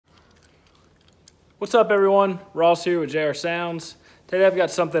What's up, everyone? Ross here with JR Sounds. Today I've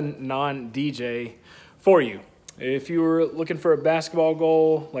got something non-DJ for you. If you were looking for a basketball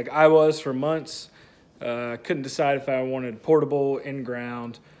goal like I was for months, couldn't decide if I wanted portable,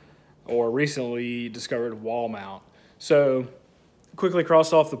 in-ground, or recently discovered wall mount. So quickly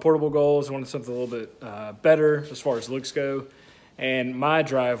crossed off the portable goals, wanted something a little bit better as far as looks go. And my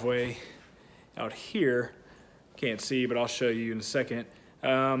driveway out here, can't see, but I'll show you in a second.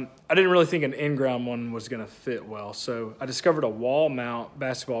 I didn't really think an in-ground one was gonna fit well, so I discovered a wall mount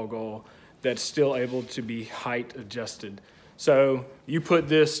basketball goal that's still able to be height adjusted. So you put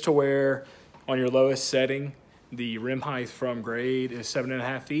this to where on your lowest setting, the rim height from grade is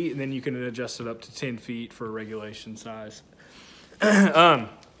 7.5 feet, and then you can adjust it up to 10 feet for regulation size. The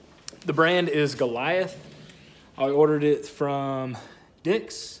brand is Goaliath. I ordered it from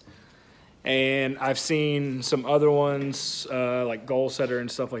Dick's. And I've seen some other ones like Goal Setter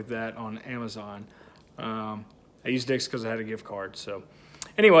and stuff like that on Amazon. I used Dick's because I had a gift card. So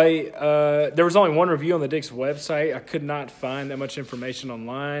anyway, there was only one review on the Dick's website. I could not find that much information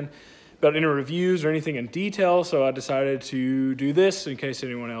online about any reviews or anything in detail. So I decided to do this in case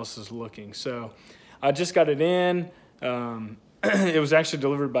anyone else is looking. So I just got it in. It was actually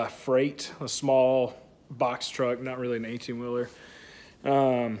delivered by freight, a small box truck, not really an 18-wheeler.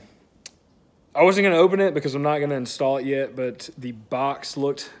 I wasn't going to open it because I'm not going to install it yet, but the box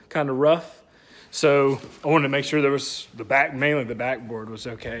looked kind of rough. So I wanted to make sure there was mainly the backboard was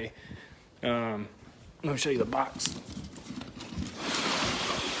okay. Let me show you the box.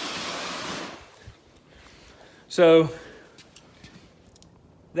 So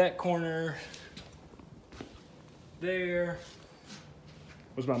that corner there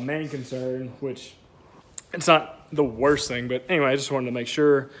was my main concern, which it's not the worst thing, but anyway, I just wanted to make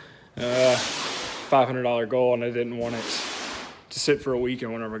sure. $500 goal, and I didn't want it to sit for a week,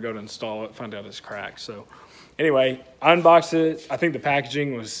 and whenever I go to install it, find out it's cracked. So anyway, I unboxed it. I think the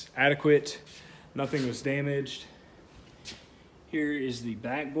packaging was adequate. Nothing was damaged. Here is the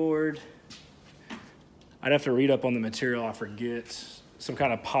backboard. I'd have to read up on the material. I forget. Some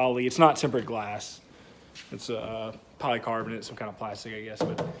kind of poly. It's not tempered glass. It's polycarbonate, some kind of plastic, I guess.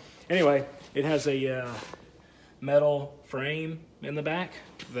 But anyway, it has a metal frame in the back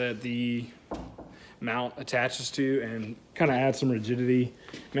that the mount attaches to and kind of adds some rigidity,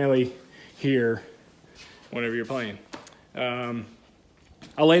 mainly here whenever you're playing. I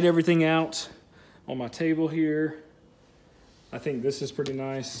laid everything out on my table here. I think this is pretty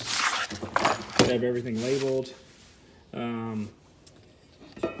nice. They have everything labeled.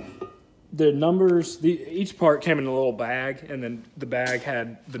 The numbers, each part came in a little bag, and then the bag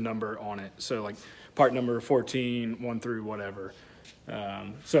had the number on it. So like part number 14, 1 through whatever.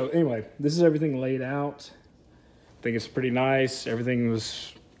 So anyway, this is everything laid out. I think it's pretty nice. Everything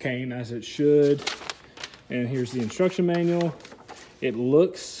came as it should. And here's the instruction manual. It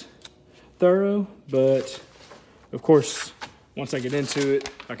looks thorough, but of course, once I get into it,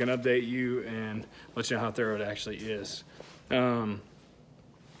 I can update you and let you know how thorough it actually is.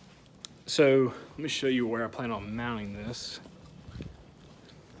 So let me show you where I plan on mounting this.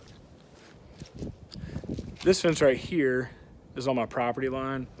 This fence right here is on my property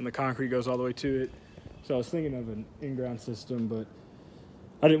line, and the concrete goes all the way to it. So I was thinking of an in-ground system, but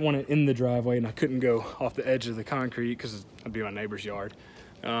I didn't want it in the driveway, and I couldn't go off the edge of the concrete because it'd be my neighbor's yard.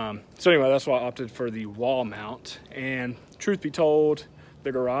 So anyway, that's why I opted for the wall mount. And truth be told,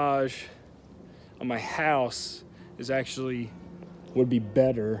 the garage on my house would be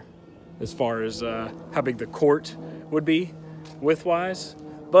better as far as how big the court would be width-wise.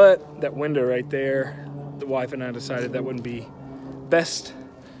 But that window right there, the wife and I decided that wouldn't be best.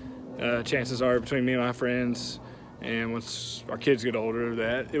 Chances are between me and my friends, and once our kids get older,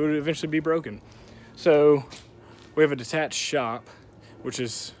 that it would eventually be broken. So we have a detached shop, which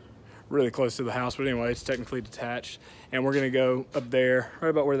is really close to the house, but anyway, it's technically detached. And we're gonna go up there, right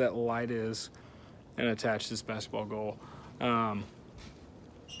about where that light is, and attach this basketball goal.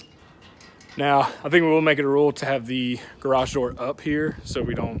 Now, I think we will make it a rule to have the garage door up here so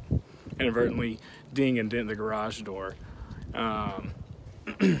we don't inadvertently ding and dent the garage door.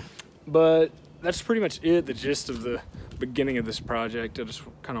 But that's pretty much it, the gist of the beginning of this project. I just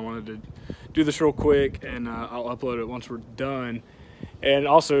kind of wanted to do this real quick, and I'll upload it once we're done. And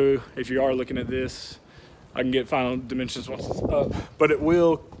also, if you are looking at this, I can get final dimensions once it's up, but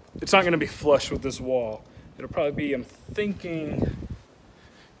it's not gonna be flush with this wall. It'll probably be, I'm thinking,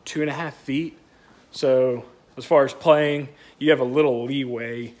 2.5 feet. So as far as playing, you have a little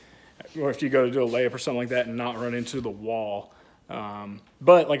leeway, or if you go to do a layup or something like that and not run into the wall.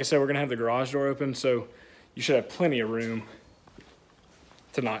 But like I said, we're gonna have the garage door open, so you should have plenty of room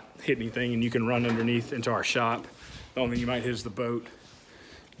to not hit anything, and you can run underneath into our shop. The only thing you might hit is the boat,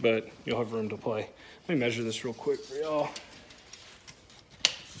 but you'll have room to play. Let me measure this real quick for y'all.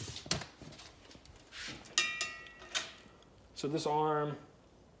 So this arm,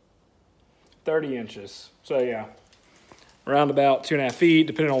 30 inches. So yeah, around about 2.5 feet,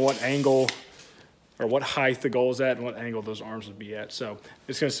 depending on what angle or what height the goal is at and what angle those arms would be at. So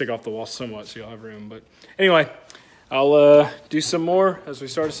it's gonna stick off the wall somewhat, so you'll have room. But anyway, I'll do some more as we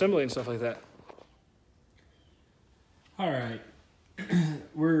start assembly and stuff like that. All right,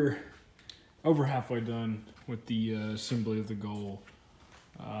 we're over halfway done with the assembly of the goal.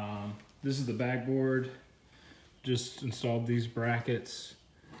 This is the backboard. Just installed these brackets,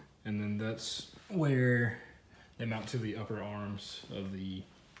 and then that's where they mount to the upper arms of the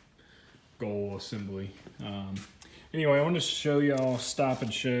goal assembly. Anyway, I want to show y'all, stop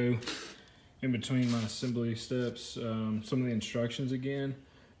and show in between my assembly steps some of the instructions again.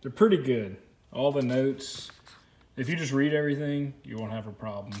 They're pretty good. All the notes, if you just read everything, you won't have a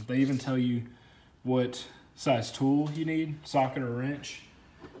problem. They even tell you what size tool you need, socket or wrench,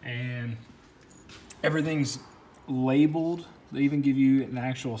 and everything's labeled. They even give you an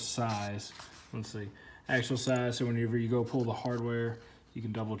actual size. Let's see, actual size, so whenever you go pull the hardware, you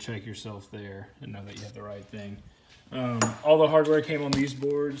can double check yourself there and know that you have the right thing. All the hardware came on these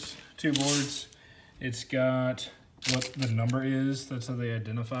boards, 2 boards. It's got what the number is, that's how they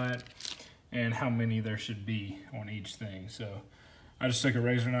identify it, and how many there should be on each thing. So I just took a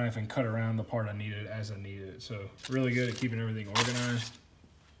razor knife and cut around the part I needed as I needed it. So really good at keeping everything organized.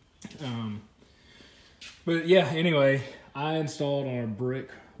 But yeah, anyway, I installed on a brick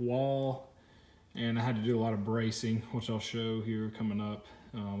wall, and I had to do a lot of bracing, which I'll show here coming up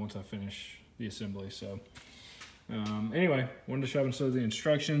once I finish the assembly. So anyway, wanted to show and show the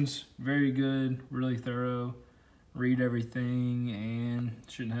instructions. Very good, really thorough. Read everything and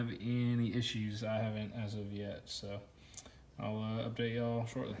shouldn't have any issues. I haven't as of yet, so I'll update y'all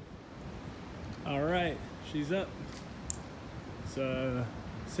shortly. All right, she's up. It's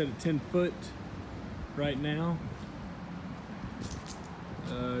set at 10 foot right now.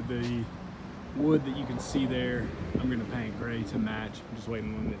 The wood that you can see there, I'm gonna paint gray to match. I'm just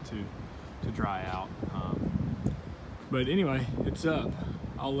waiting on it to dry out. But anyway, it's up.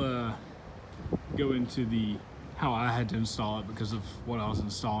 I'll go into how I had to install it because of what I was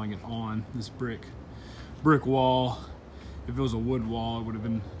installing it on, this brick wall. If it was a wood wall, it would have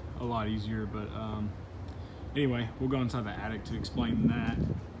been a lot easier, but anyway, we'll go inside the attic to explain that.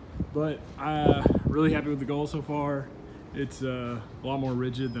 But really happy with the goal so far. It's a lot more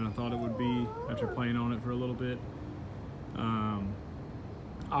rigid than I thought it would be after playing on it for a little bit.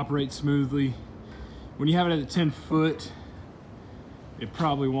 Operates smoothly. When you have it at 10 foot, it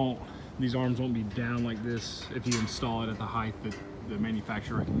probably won't, these arms won't be down like this if you install it at the height that the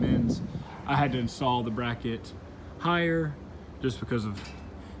manufacturer recommends. I had to install the bracket higher just because of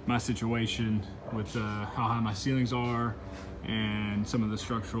my situation with how high my ceilings are and some of the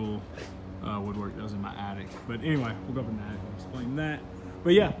structural woodwork that was in my attic. But anyway, we'll go up in the attic and explain that.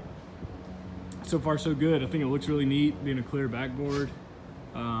 But yeah, so far so good. I think it looks really neat being a clear backboard.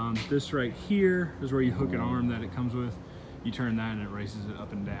 This right here is where you hook an arm that it comes with. You turn that and it races it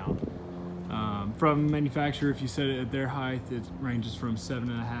up and down. From manufacturer, if you set it at their height, it ranges from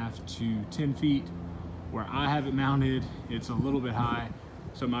 7.5 to 10 feet. Where I have it mounted, it's a little bit high.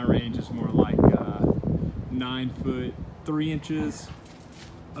 So my range is more like 9 foot 3 inches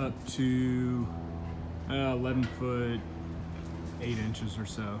up to 11 foot 8 inches or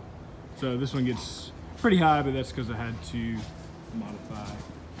so. So this one gets pretty high, but that's because I had to modify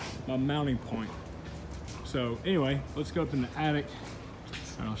my mounting point. So anyway, let's go up in the attic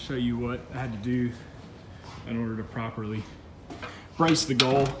and I'll show you what I had to do in order to properly brace the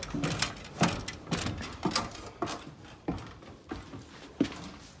goal.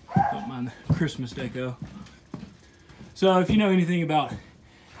 Don't mind the Christmas deco. So if you know anything about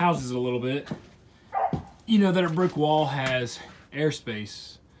houses a little bit, you know that a brick wall has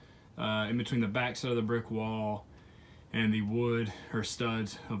airspace in between the backside of the brick wall and the wood or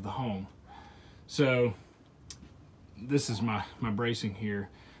studs of the home. So this is my bracing here,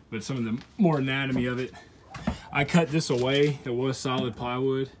 but some of the more anatomy of it, I cut this away. It was solid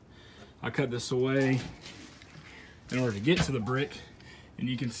plywood. I cut this away in order to get to the brick, and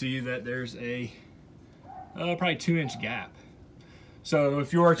you can see that there's a probably 2-inch gap. So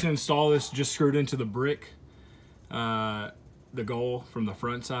if you were to install this just screwed into the brick, the goal from the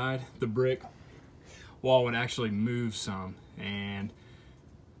front side, the brick wall would actually move some. And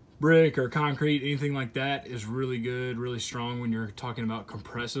brick or concrete, anything like that is really good, really strong when you're talking about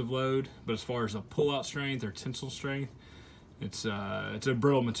compressive load. But as far as a pull-out strength or tensile strength, It's a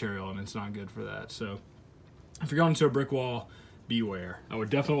brittle material and it's not good for that. So if you're going into a brick wall, beware. I would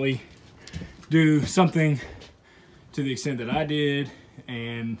definitely do something to the extent that I did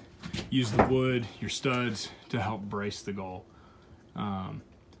and use the wood, your studs, to help brace the goal.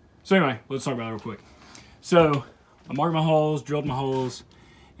 So anyway, let's talk about it real quick. So I marked my holes, drilled my holes,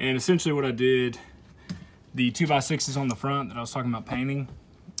 and essentially what I did, the 2x6s on the front that I was talking about painting,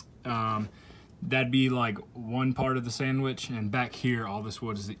 that'd be like one part of the sandwich, and back here all this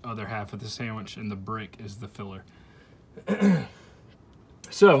wood is the other half of the sandwich, and the brick is the filler.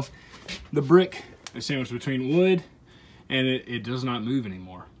 So the brick is sandwiched between wood, and it does not move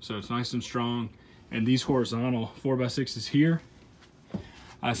anymore. So it's nice and strong. And these horizontal 4x6s here,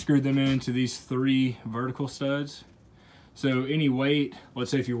 I screwed them into these 3 vertical studs. So any weight,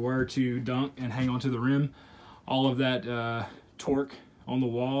 let's say if you were to dunk and hang onto the rim, all of that torque on the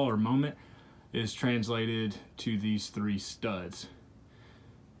wall or moment is translated to these 3 studs.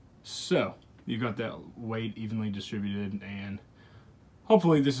 So you've got that weight evenly distributed, and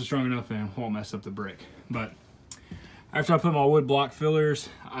hopefully this is strong enough and won't mess up the brick. But after I put my wood block fillers,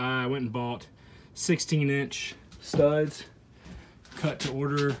 I went and bought 16-inch studs, cut to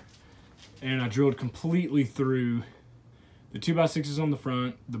order, and I drilled completely through the 2x6s on the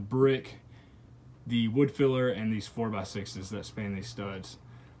front, the brick, the wood filler, and these 4x6s that span these studs.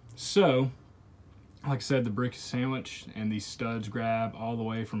 So, like I said, the brick is sandwiched, and these studs grab all the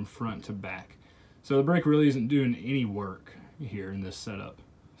way from front to back. So the brick really isn't doing any work here in this setup.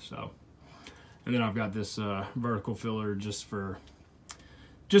 So, and then I've got this vertical filler just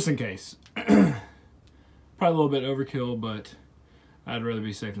in case. Probably a little bit overkill, but I'd rather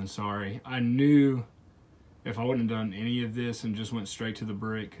be safe than sorry. I knew if I wouldn't have done any of this and just went straight to the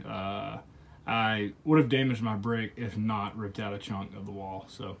brick, I would have damaged my brick, if not ripped out a chunk of the wall.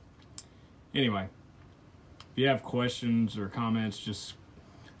 So anyway, if you have questions or comments, just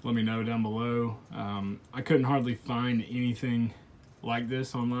let me know down below. I couldn't hardly find anything like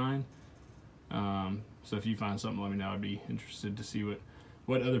this online. So if you find something, let me know. I'd be interested to see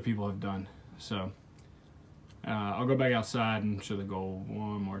what other people have done. So I'll go back outside and show the goal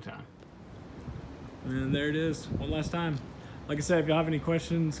one more time. And there it is, one last time. Like I said, if y'all have any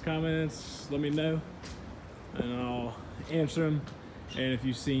questions, comments, let me know, and I'll answer them. And if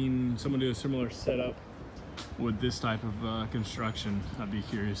you've seen someone do a similar setup with this type of construction, I'd be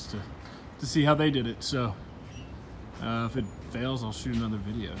curious to see how they did it. So if it fails, I'll shoot another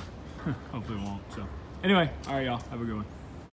video. Hopefully it won't. So anyway, all right, y'all, have a good one.